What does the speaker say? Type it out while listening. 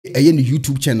a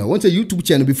YouTube channel. Once a YouTube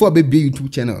channel before I be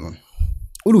YouTube channel.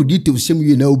 All details same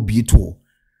you now be to.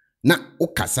 Na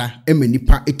okasa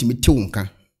nipa etimete wonka.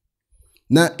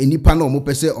 Na enipa na omo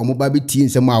pese omo ba beti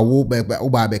nsem awo ba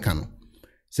oba beka no.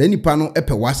 Se nipa no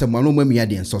epe wase ma no mami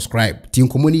ade subscribe. Ti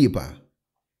nkomo ni yipa.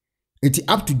 Enti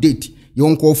up to date.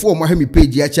 Yon nkofo omo ha mi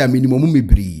page ya cha minimum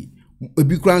mebri.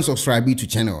 Obi kran subscribe to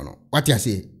channel no. What you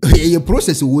say? Ye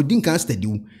process wo din kan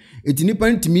study. Enti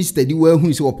nipa ntimi study wa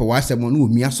hu se ope wase ma no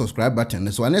omi subscribe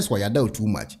button so unless why da too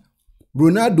much.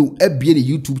 Ronaldo ebie the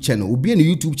YouTube channel. Obi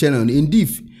the YouTube channel indeed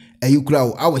ayi kura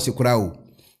o awese kura o.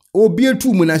 Obi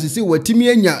etu mu na sese watimi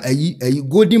anya ayi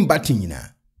golden button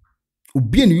nyina.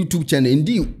 Obi the YouTube channel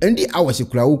indeed awese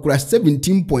kura o kura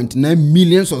 17.9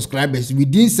 million subscribers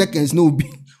within seconds no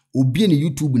obi the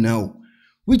YouTube now.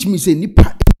 Which means say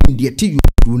nipa the te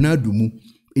Ronaldo mu.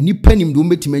 Nipa nim do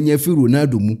metimi anya fi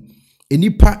Ronaldo mu.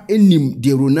 Enipa enim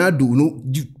de Ronaldo no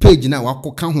page na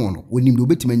wakoka ho no onim de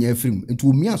obetime nya afrim enti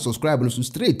omi a subscribe no so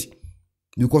straight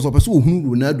because of person ohunu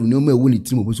Ronaldo no ma woni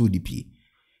trim oboso odipie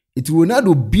enti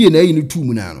Ronaldo bie na yi no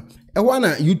tum na no e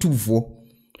na YouTube fo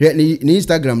ni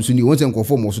Instagram so ni won sen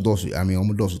kofo mo so doso ami o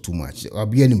mo doso too much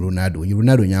abie ni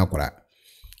Ronaldo nya akwara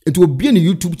enti obie ni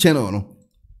YouTube channel no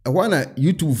e na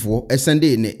YouTube fo e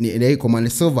sende ne command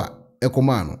silver e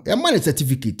command no e man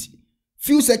certificate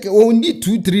few seconds only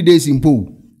 2-3 days in po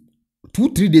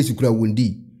 2-3 days kura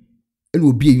wondi ene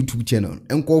obi YouTube channel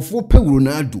enkofo pe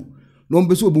Ronaldo no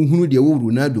mbeso obuhunu de wo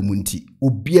Ronaldo munti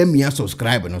obi amia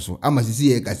subscribe no so ama sisi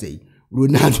ye ka sei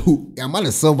Ronaldo ya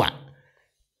mala silver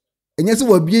enye se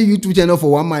obi YouTube channel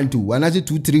for 1 month to another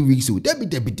 2-3 weeks so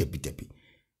debi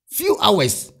few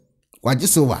hours kwaje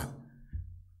silver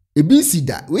ebi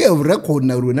sida we have record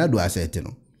na Ronaldo asset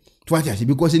no to what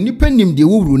because nipa nim de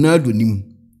wo Ronaldo nim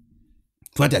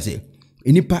what I say,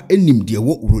 enipa enim de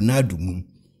wo Ronaldo mum.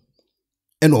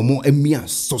 And omo emia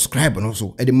subscribe and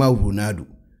also edema Ronaldo.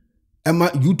 Emma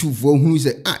YouTube for who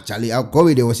say Charlie I'll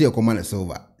go there was say a command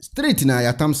silver. Straight na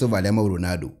ya tam silver dema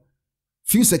Ronaldo.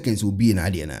 Few seconds will be in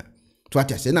Adiana. To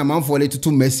what I say na man for let to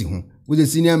Messi hu. With the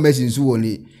senior Messi so on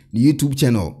the YouTube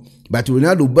channel. But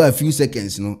Ronaldo by a few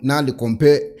seconds no. Now they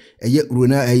compare a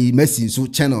Ronaldo a Messi so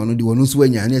channel no the one who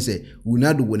when you say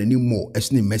Ronaldo will any more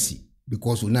as name Messi.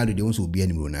 Because Ronaldo they also be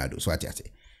any Ronaldo so what I say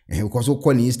and because so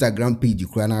call Instagram page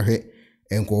kura na hwe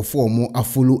enko for mo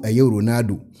afollow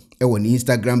Ronaldo e won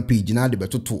Instagram page na de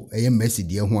betoto Messi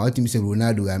de ho ultimate say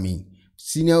Ronaldo I mean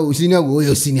senior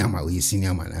go senior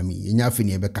man I mean enya fe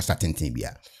ne be kasa tenten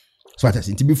bia so what I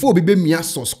say before be me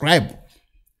subscribe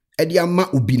e de ama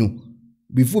obi no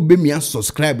before be me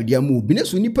subscribe de ama obi na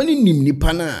so nipa ni nim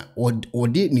nipa na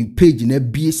ode ni page na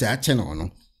bie sa channel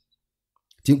no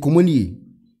tin komoni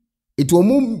it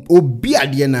will obi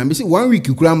ade na me say 1 week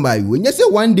kuramba you when you say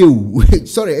 1 day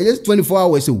sorry just 24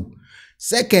 hours so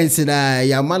seconds na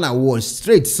ya man was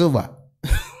straight silver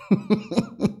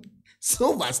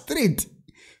silver straight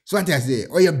so what I say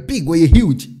oh you big or you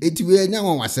huge it we nya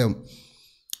won wasem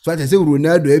so what I say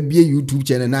Ronaldo ebie YouTube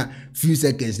channel na few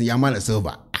seconds na ya man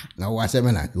silver na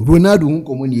wasem na Ronaldo hu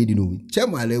komo ni edi no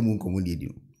chemale mu komo ni edi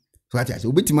no so what I say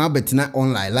obetima betina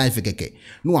online live keke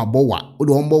no abowa o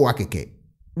do ombowa keke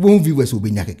won viewers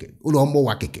obenya keke o do mbo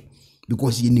wa keke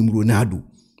because yenim Ronaldo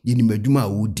yenim aduma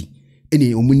odi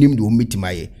ene omunim de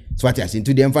ometimaye so what I say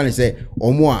to dem fan say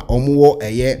omo wo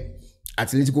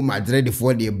Atletico Madrid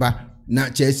for the ba na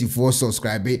Chelsea for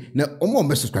subscribe na omo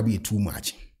be subscribe too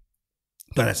much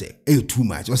but I say too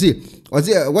much what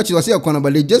you say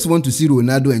but they just want to see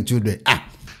Ronaldo and children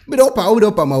me do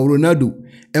pa ma Ronaldo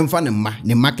emfa ne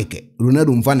ma keke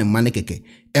Ronaldo mfa ne ma ne keke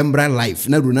embra life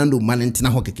na Ronaldo ma ne ntina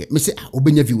ho keke me say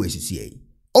obenya viewers sie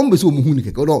ombe so omuhu ne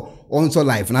keke on so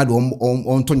life na do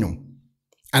on tonyon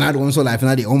ana do on so life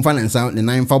na de on fa ne nsa ne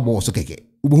nine fa ball so keke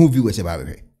obuhu viewers ba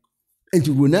be and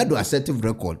Ronaldo assertive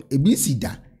record ebi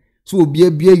sida so obi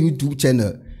abia YouTube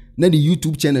channel na the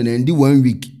YouTube channel and the 1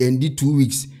 week and the 2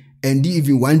 weeks and the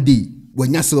even 1 day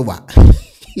wanya silver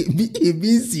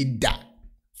ebi sida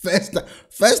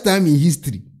first time in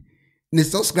history the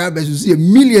subscribers you see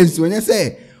millions when you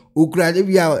say ukrade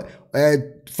we are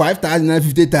 5,000 and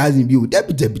 50,000 views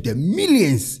that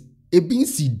millions e bin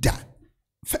see that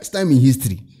first time in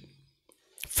history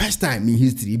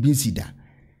e bin see that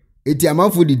eti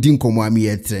amafo the din komo am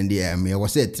here trend me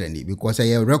was say trendy because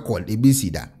I record e bin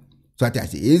see that so what I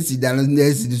say e see that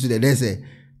so they say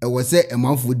I was say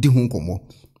amafo di ho komo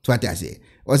so what I say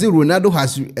I say Ronaldo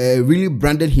has really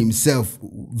branded himself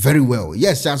very well.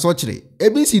 Yes, that's actually.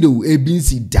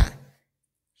 ABC da.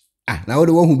 Now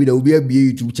the one who be the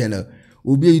YouTube channel.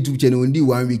 YouTube channel only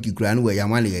 1 week you can where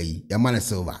Yamana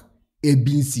silver.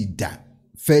 ABC da.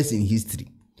 First in history.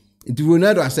 It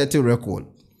Ronaldo has set a record.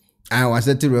 I was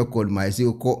set to record my say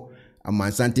a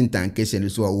man something tankation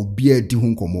so obia di hu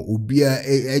nkomo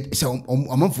obia so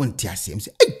amafo ntiasem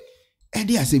say eh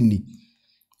dey asem ni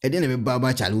eh dey na me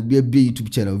baba chale obia be YouTube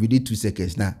channel video 2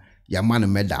 seconds na ya man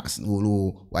medals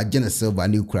no wa jena silver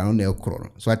na kura no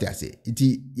ekro so what I say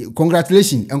iti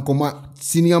congratulations enkoma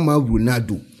senior man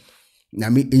Ronaldo na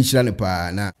me inshira ne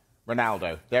pa na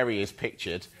Ronaldo, there he is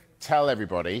pictured. Tell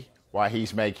everybody why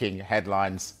he's making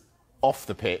headlines off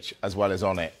the pitch as well as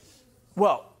on it.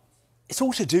 Well, it's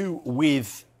all to do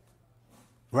with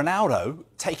Ronaldo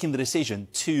taking the decision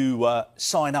to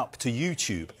sign up to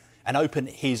YouTube and open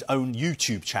his own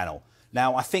YouTube channel.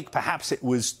 Now, I think perhaps it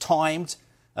was timed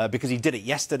because he did it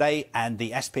yesterday and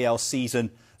the SPL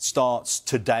season starts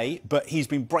today, but he's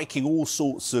been breaking all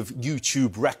sorts of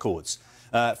YouTube records.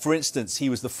 For instance, he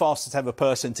was the fastest ever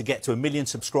person to get to 1 million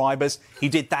subscribers. He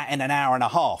did that in an hour and a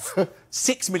half.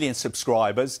 6 million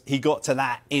subscribers, he got to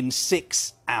that in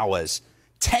 6 hours.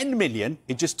 10 million,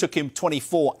 it just took him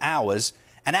 24 hours.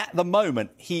 And at the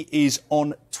moment, he is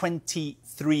on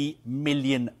 23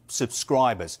 million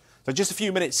subscribers. So just a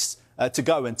few minutes to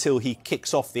go until he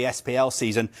kicks off the SPL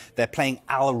season. They're playing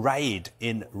Al Raid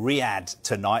in Riyadh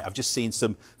tonight. I've just seen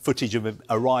some footage of him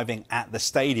arriving at the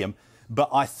stadium. But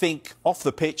I think off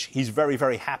the pitch, he's very,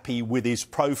 very happy with his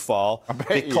profile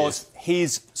because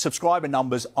his subscriber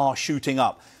numbers are shooting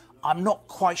up. I'm not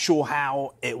quite sure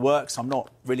how it works. I'm not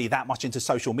really that much into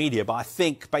social media, but I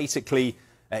think basically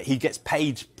he gets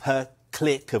paid per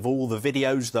click of all the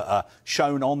videos that are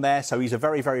shown on there. So he's a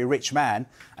very, very rich man.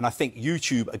 And I think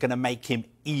YouTube are going to make him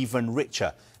even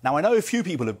richer. Now, I know a few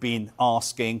people have been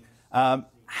asking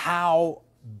how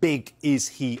big is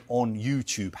he on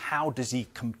YouTube? How does he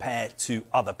compare to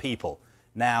other people?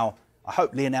 Now, I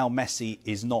hope Lionel Messi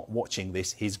is not watching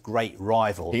this, his great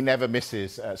rival. He never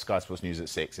misses Sky Sports News at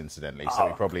 6, incidentally, so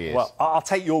he probably is. Well, I'll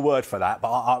take your word for that,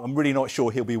 but I'm really not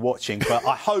sure he'll be watching. But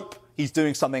I hope he's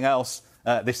doing something else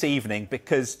this evening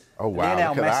because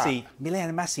Lionel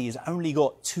Messi has only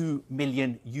got 2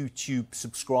 million YouTube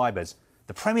subscribers.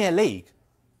 The Premier League,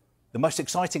 the most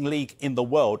exciting league in the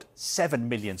world, 7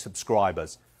 million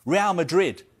subscribers. Real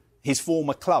Madrid, his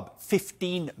former club,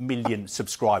 15 million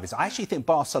subscribers. I actually think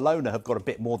Barcelona have got a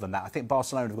bit more than that. I think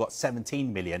Barcelona have got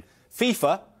 17 million.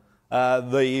 FIFA,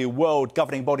 the world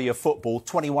governing body of football,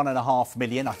 21.5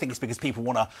 million. I think it's because people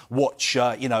want to watch,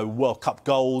 World Cup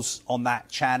goals on that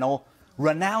channel.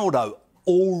 Ronaldo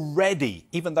already,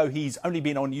 even though he's only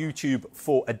been on YouTube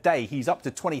for a day, he's up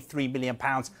to £23 million.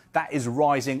 That is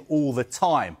rising all the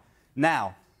time.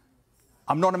 Now,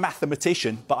 I'm not a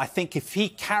mathematician, but I think if he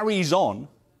carries on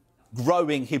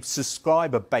growing his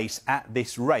subscriber base at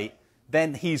this rate,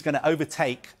 then he's going to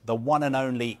overtake the one and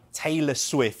only Taylor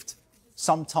Swift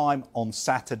sometime on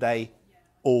Saturday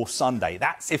or Sunday.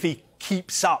 That's if he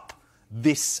keeps up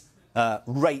this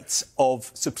rate of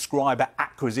subscriber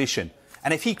acquisition.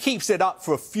 And if he keeps it up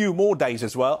for a few more days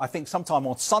as well, I think sometime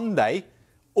on Sunday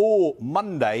or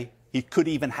Monday, he could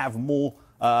even have more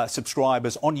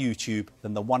subscribers on YouTube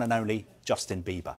than the one and only Justin Bieber.